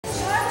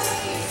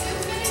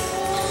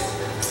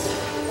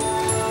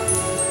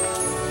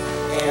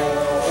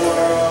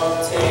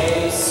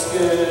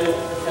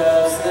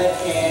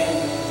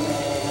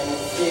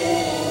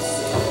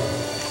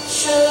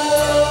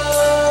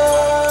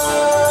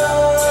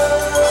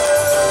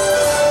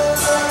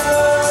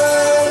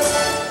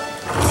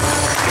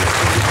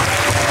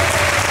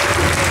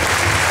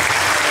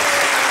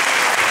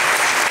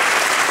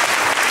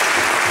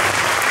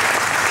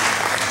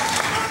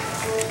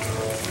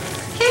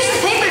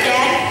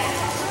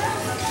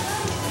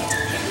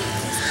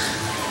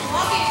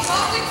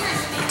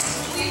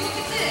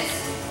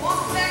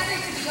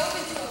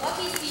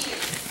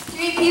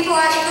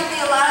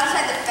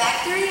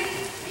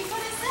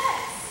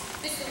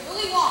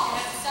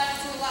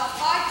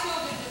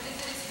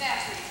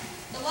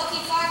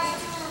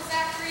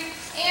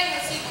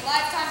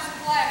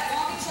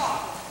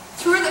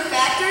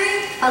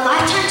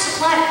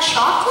supply of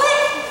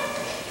chocolate?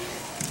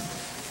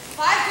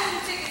 5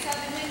 golden tickets have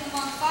been hidden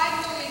among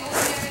 5 million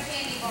ordinary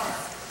candy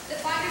bars. The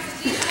finders of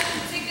these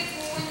golden tickets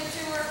will win the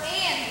tour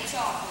and the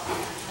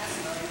chocolate. That's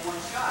a million in one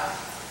shot.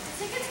 The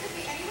tickets could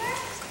be anywhere?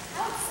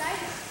 How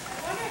exciting. I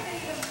wonder if they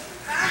even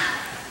found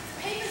them. The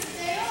paper's a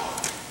day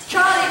old.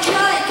 Charlie,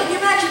 can you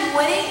imagine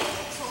winning?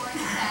 Touring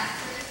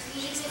factors,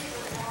 music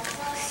for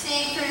Wonka.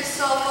 Seeing for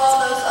yourself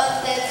all those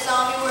undead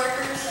zombie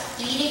workers.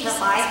 Eating a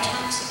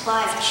lifetime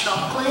supply of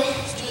chocolate.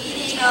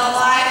 Eating a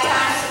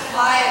lifetime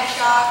supply of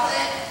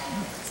chocolate.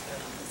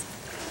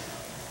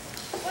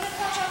 What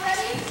o'clock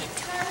already?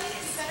 Charlie,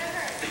 you better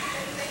hurry.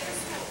 You're late for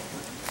school.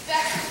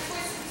 Back to the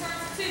twists and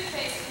turns of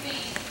toothpaste for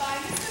me. Bye,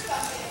 Mr.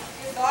 Bucket.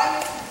 Goodbye,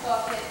 Mrs.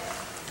 Bucket.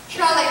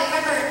 Charlie,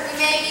 remember, we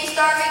may be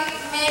starving,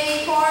 we may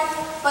be poor,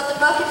 but the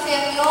Bucket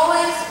family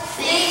always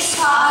thinks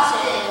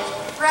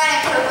positive. Red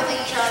and purple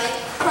thing, Charlie.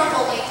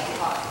 Purple thing.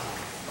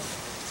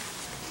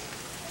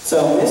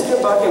 So Mr.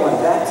 Bucket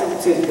went back to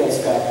the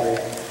toothpaste factory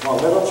while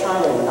little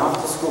Charlie went off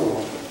to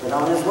school. But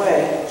on his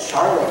way,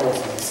 Charlie heard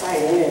some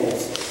exciting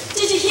news.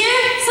 Did you hear?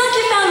 Some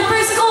kid found the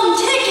first golden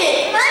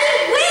ticket.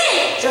 Ready?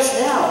 Win! Just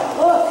now,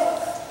 look!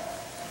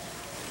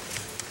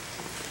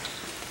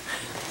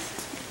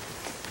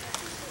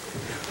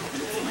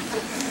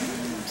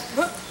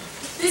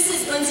 This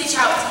is Lindsay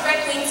Trout,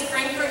 directly to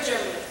Frankfurt,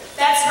 Germany.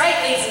 That's right,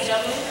 ladies and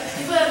gentlemen.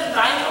 People have been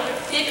buying over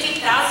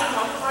 50,000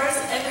 Wonka bars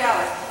every hour.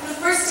 And the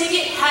first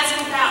ticket has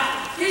been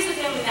found. Here's the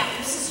family now,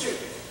 Mrs. Drew.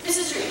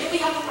 Mrs. Drew, here we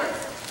have a word.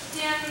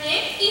 Their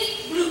name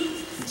is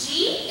Bloop.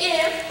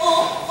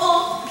 G-M-O-O-P.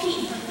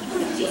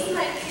 This is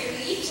my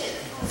Norwegian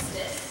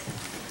hostess.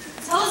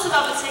 Tell us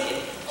about the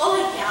ticket. Oh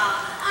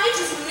yeah, I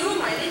just knew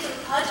my little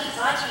pudgy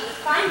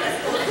would find us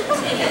a little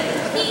ticket.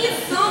 He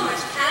eats so much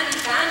candy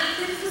that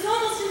it was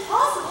almost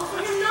impossible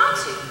for him not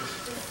to.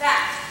 In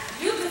fact,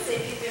 you could say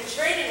we've been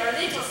training our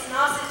little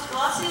sausage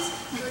bosses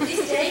for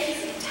this day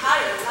his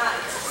entire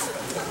life.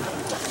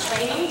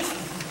 Training?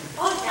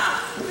 Oh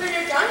yeah, for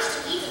your lunch to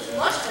eat as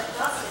much as it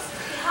does.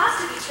 He has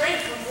to be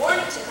trained from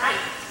morning to night,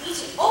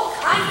 eating all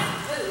kinds of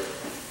food.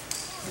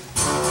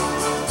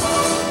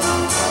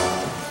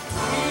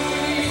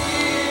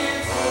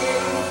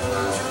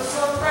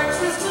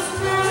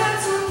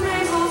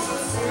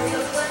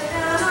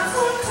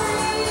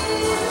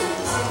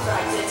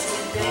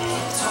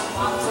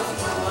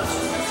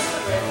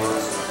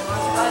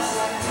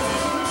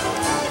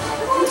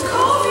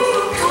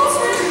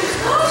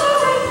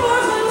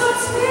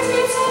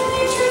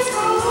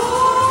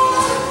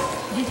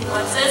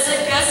 What does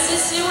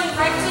Augustus do when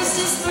breakfast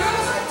is through?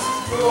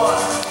 More.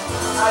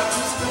 I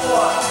eat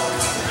more.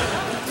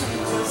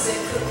 Noodles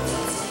and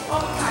cookies,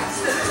 all kinds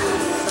of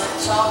food, like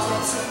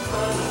chocolates and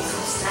puddings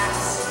and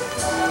snacks.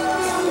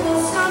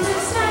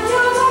 Understand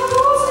you're the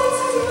hostess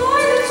and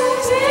my little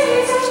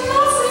babies are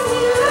nothing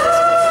we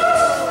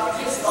love.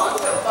 His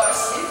Wonka bar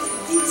sent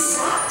in these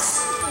sacks.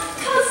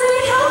 Cause they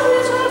help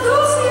little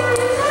goose here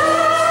and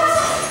there.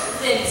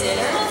 Then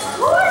dinner? Of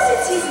course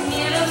it's his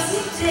meal of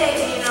the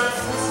day.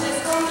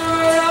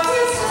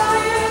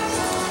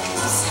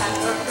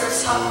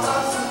 Hamburgers, hot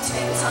dogs, and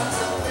 10 tons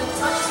of grilled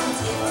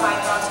mushrooms if I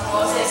got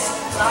more this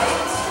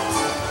diet.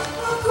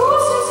 Of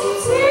course,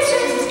 it's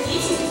eating.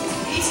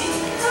 Eating.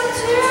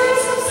 Until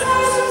it's some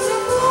thousands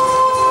of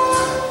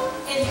more.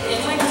 And then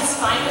when he's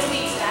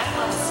finally back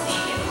on his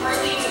feet and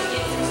hardly even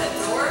get through the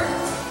door.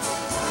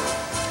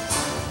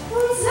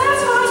 Und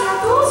that's why our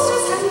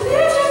ghostess has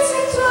legends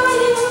and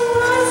dying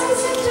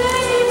rises and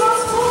day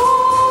was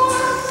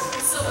born.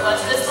 So what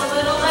does the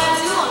little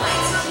lad do all night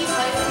to keep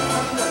life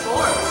from the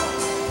board?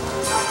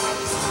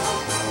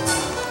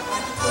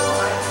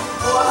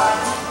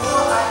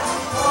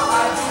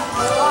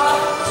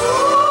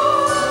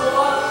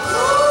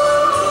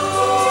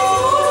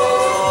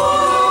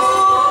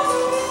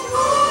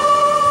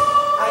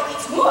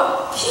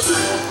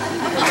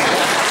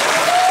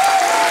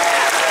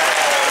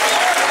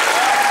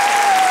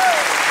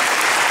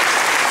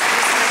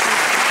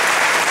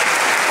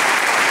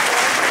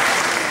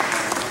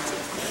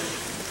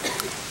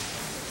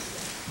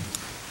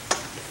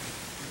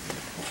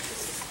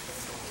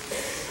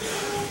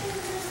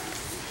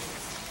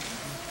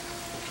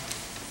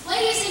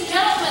 Ladies and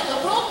gentlemen, the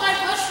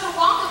worldwide rush for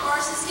Wonka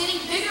bars is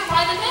getting bigger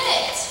by the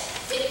minute.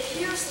 It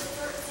appears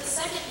the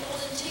second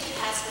golden ticket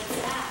has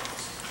been found.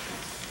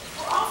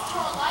 We're off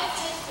to our live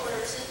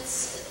headquarters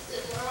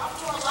we're off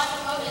to our live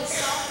abode in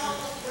Sao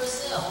Paulo,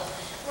 Brazil,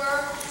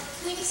 where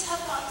things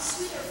have gotten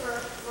sweeter for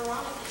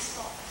Veronica's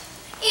fault.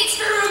 It's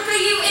Veruca,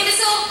 you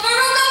imbecile!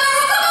 Veruca,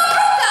 Veruca,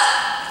 Veruca!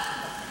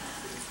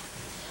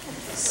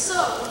 So,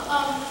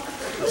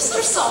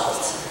 Mr.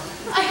 Salt,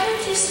 I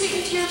heard you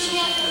speaking to your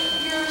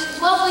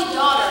lovely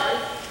daughter,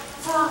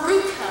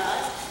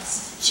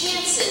 Veruca's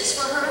chances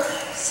for her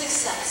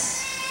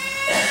success.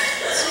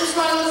 As soon as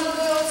my little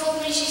girl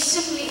told me she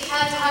simply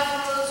had to have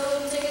one of those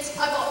golden tickets,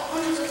 I bought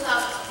hundreds of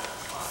thousands of them.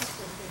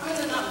 I'm in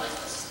the nut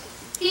business.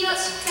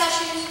 Peanuts,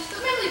 cashews,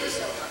 but mainly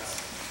Brazil nuts.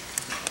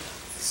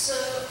 So,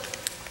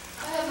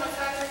 I have my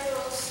factory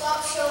girls stop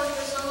showing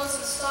Brazil nuts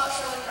and stop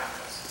showing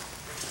crackers.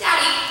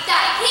 Daddy,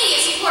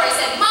 hideous reporters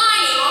said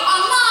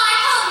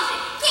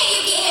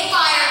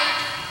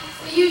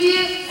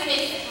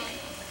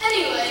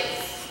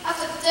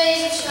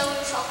days of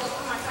selling chocolate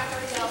on my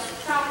factory house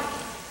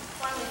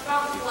finally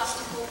found the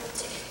plastic golden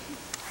ticket.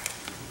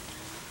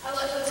 I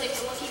let her take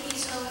the lucky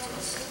piece home to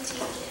us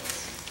 17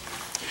 kids.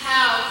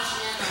 How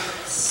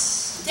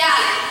generous.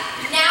 Daddy,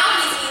 now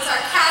he's being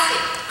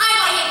sarcastic. I'm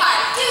going to get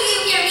fired. Do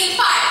you hear me?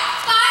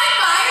 Fired. Fired,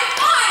 fired,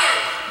 fired.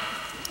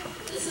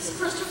 This is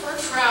Christopher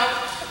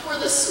Trout, where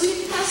the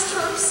sweet has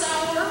turned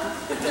sour.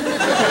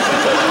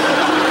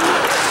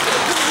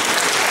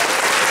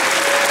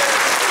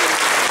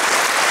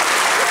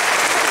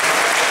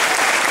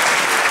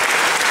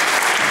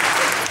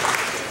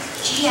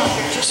 Gee,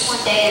 after just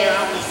one day, there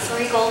are only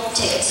 3 golden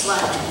tickets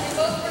left. And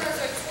both winners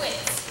are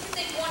twins. I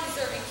think one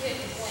deserving kid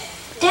would win.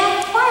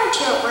 Dad, why aren't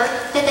you at work?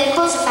 Did they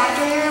close the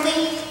factory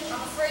early?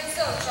 I'm afraid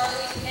so,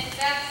 Charlie. In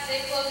fact,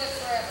 they closed it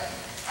forever.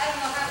 I don't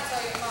know how to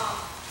tell your mom.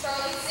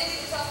 Charlie, things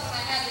were tough when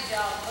I had the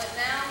job, but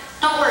now...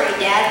 Don't worry,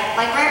 Dad.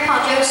 Like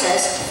Grandpa Joe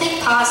says,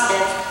 think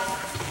positive.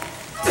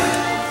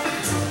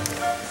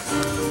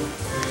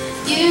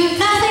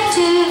 You've nothing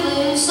to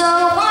lose, so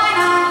why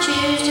not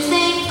choose to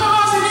think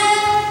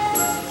positive?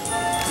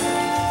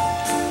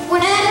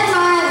 Whenever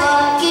my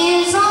luck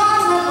is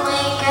on the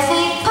blink, I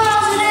think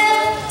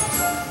positive.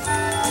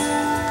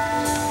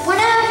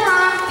 Whenever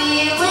I'm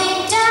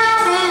feeling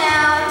down and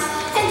out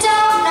and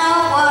don't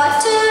know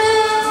what to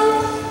do,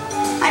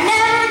 I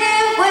never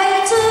give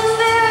way to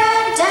fear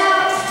and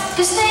doubt,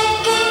 'cause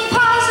thinking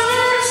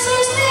positive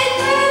sees me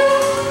through.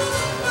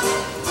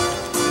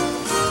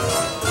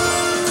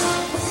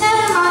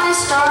 Whenever my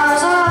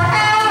stars are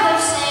out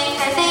of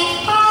sync, I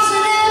think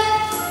positive.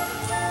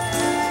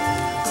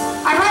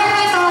 I write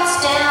my thoughts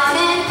down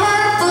in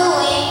purple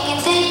ink and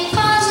think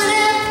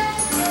positive.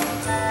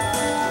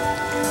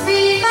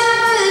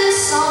 Remember this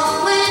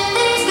song: when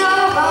things go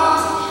wrong,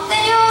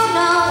 then you'll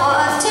know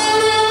what to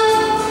do.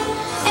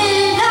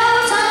 In no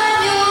time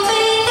you'll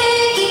be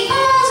thinking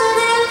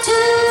positive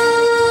too.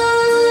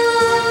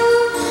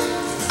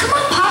 Come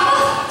on,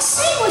 Papa,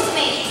 sing with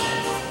me.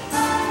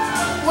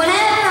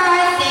 Whenever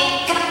I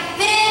think I'm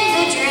in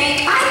the drink,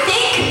 I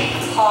think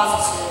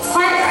positive.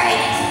 Quite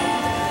right.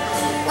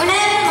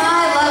 Whenever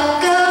my luck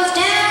goes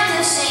down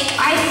the sink,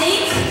 I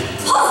think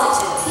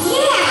positive.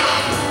 Yeah.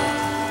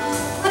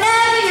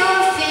 Whenever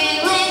you're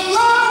feeling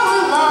low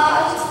or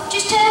lost,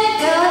 just take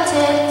a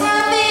tip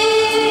from me.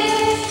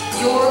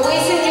 You're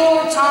wasting your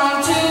time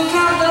to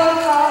count the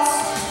cost.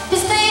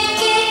 'Cause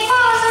thinking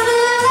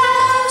positive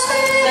helps me.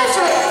 That's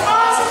right,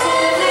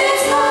 positive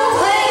is the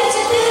way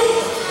to be.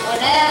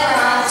 Whenever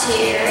I'm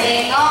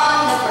tearing on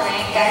the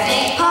brink, I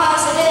think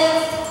positive.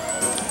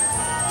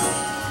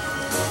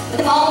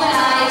 The moment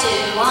I do,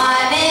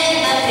 I'm in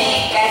the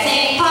pink, I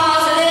think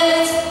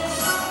positive.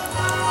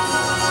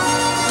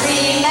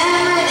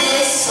 Remember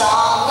this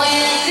song: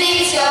 when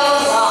things go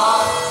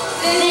wrong,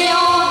 then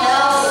you'll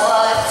know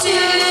what to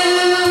do.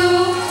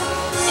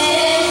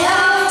 In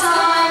no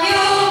time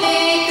you'll be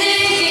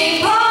thinking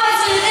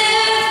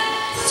positive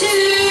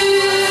too.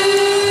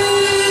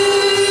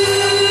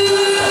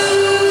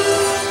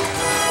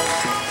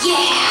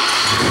 Yeah!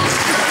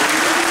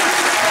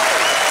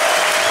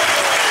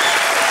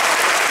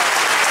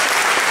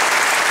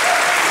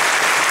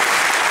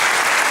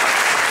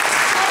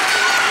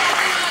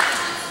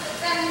 The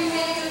factory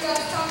manager got a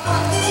top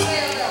part of the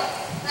way ago.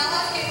 Now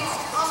let's get home.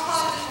 I'm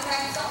positive we're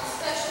having something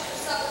special for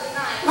supper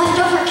tonight.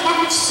 Leftover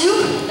cabbage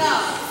soup? No,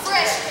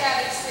 fresh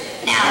cabbage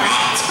soup. Now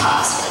that's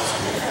positive.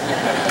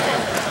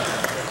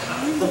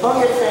 The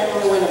Bucket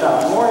family went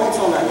about morning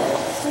till night. A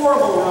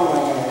horrible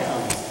rumbling in their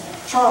tummies.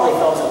 Charlie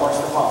felt it worse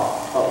than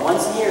all. But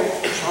once a year,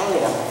 Charlie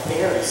got a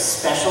very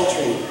special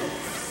treat.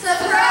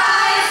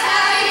 Surprise!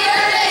 Happy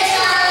birthday,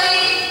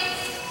 Charlie!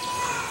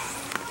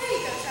 Here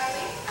you go,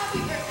 Charlie. Happy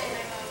birthday,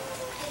 my love.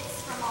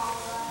 It's from all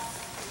of us.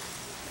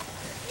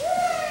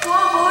 Come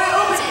on, boy,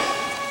 open it.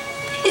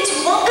 It's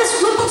Wonka's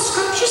Whipple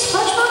Scrumptious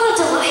Fudge Bubble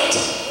Delight.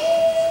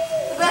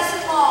 The best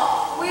of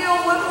all, real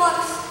whipped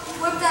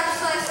at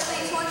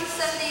precisely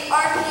 270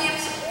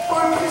 RPMs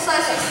for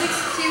precisely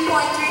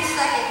 62.3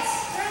 seconds.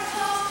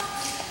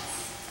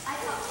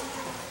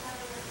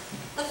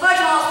 The fudge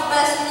ball is the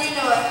best and you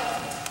know it.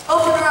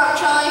 Open her up,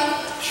 Charlie.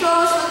 Show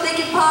us what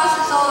thinking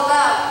positive is all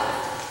about.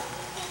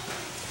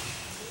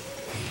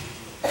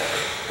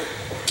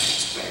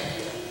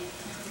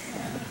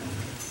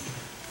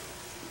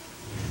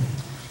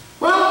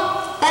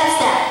 Well, that's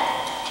that.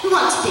 Who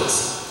wants a piece?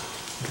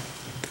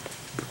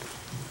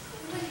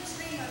 What do you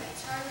dream of it,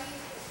 Charlie?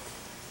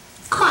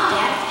 Come on,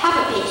 Dad. Have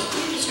a piece.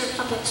 You deserve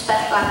something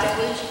special after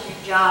losing your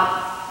job.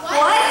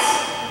 What?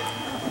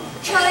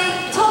 Charlie,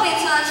 tell me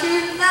it's not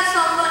true. That's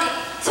not funny.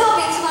 Tell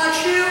me it's not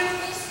true.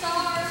 We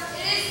starve.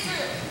 It is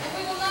true, and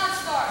we will not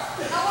starve.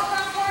 Now what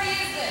kind of party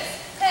is this?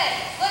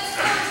 Hey, let's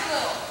dance a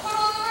little. Put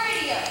on the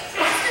radio.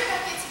 Mr.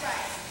 Bucket's right.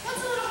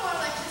 What's a little more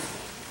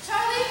electricity?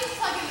 Charlie,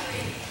 plug in the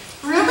radio.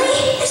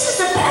 Really? This is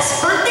the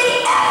best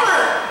birthday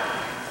ever!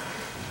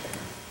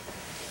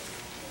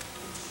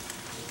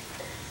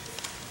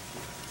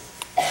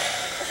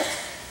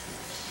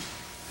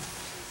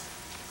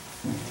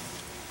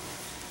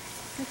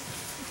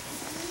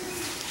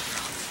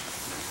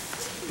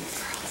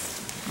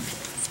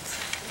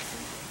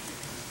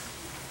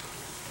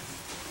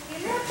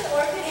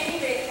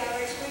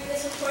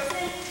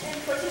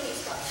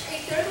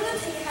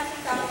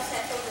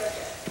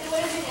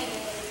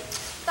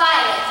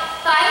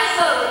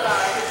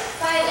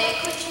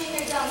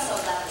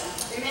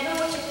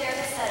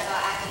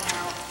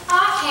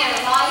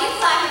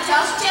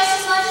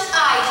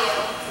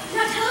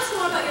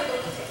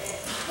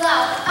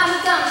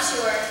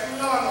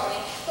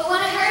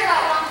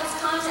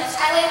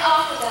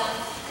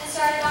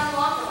 started on the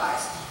Wonka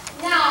bars.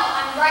 Now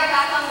I'm right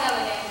back on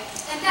them again.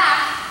 In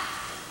fact,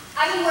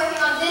 I've been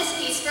working on this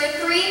piece for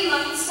 3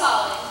 months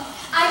solid.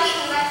 I beat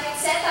a record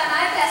set by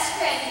my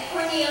best friend,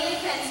 Cornelia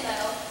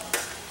Crenslow.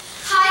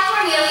 Hi,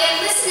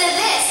 Cornelia, listen to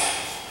this.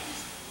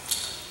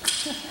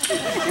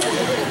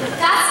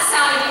 That's the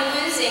sound of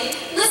you losing.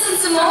 Listen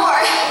some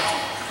more.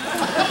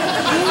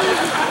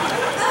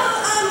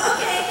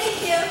 Okay,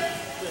 thank you.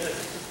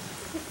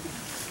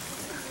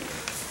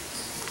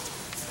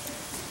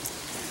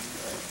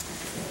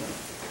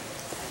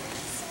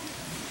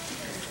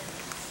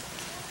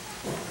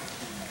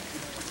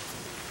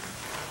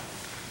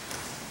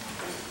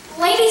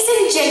 Ladies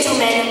and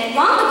gentlemen,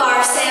 Wonka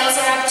bar sales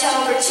are up to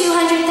over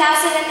 200,000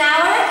 an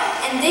hour,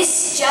 and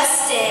this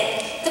just in.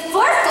 The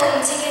fourth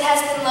golden ticket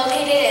has been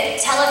located in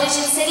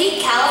Television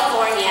City,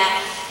 California,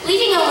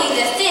 leaving only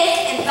the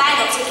fifth and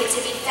final ticket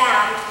to be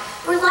found.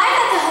 We're live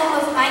at the home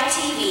of Mike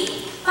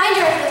TV,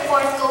 finder of the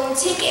fourth golden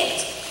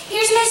ticket.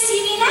 Here's Miss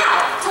TV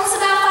now. Tell us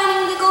about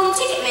finding the golden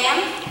ticket,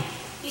 ma'am.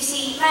 You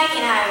see, Mike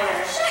and I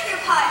were... Shut your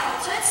pie hole,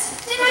 Toots.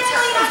 Didn't I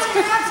tell you not to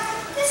interrupt?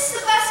 This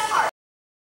is the best part.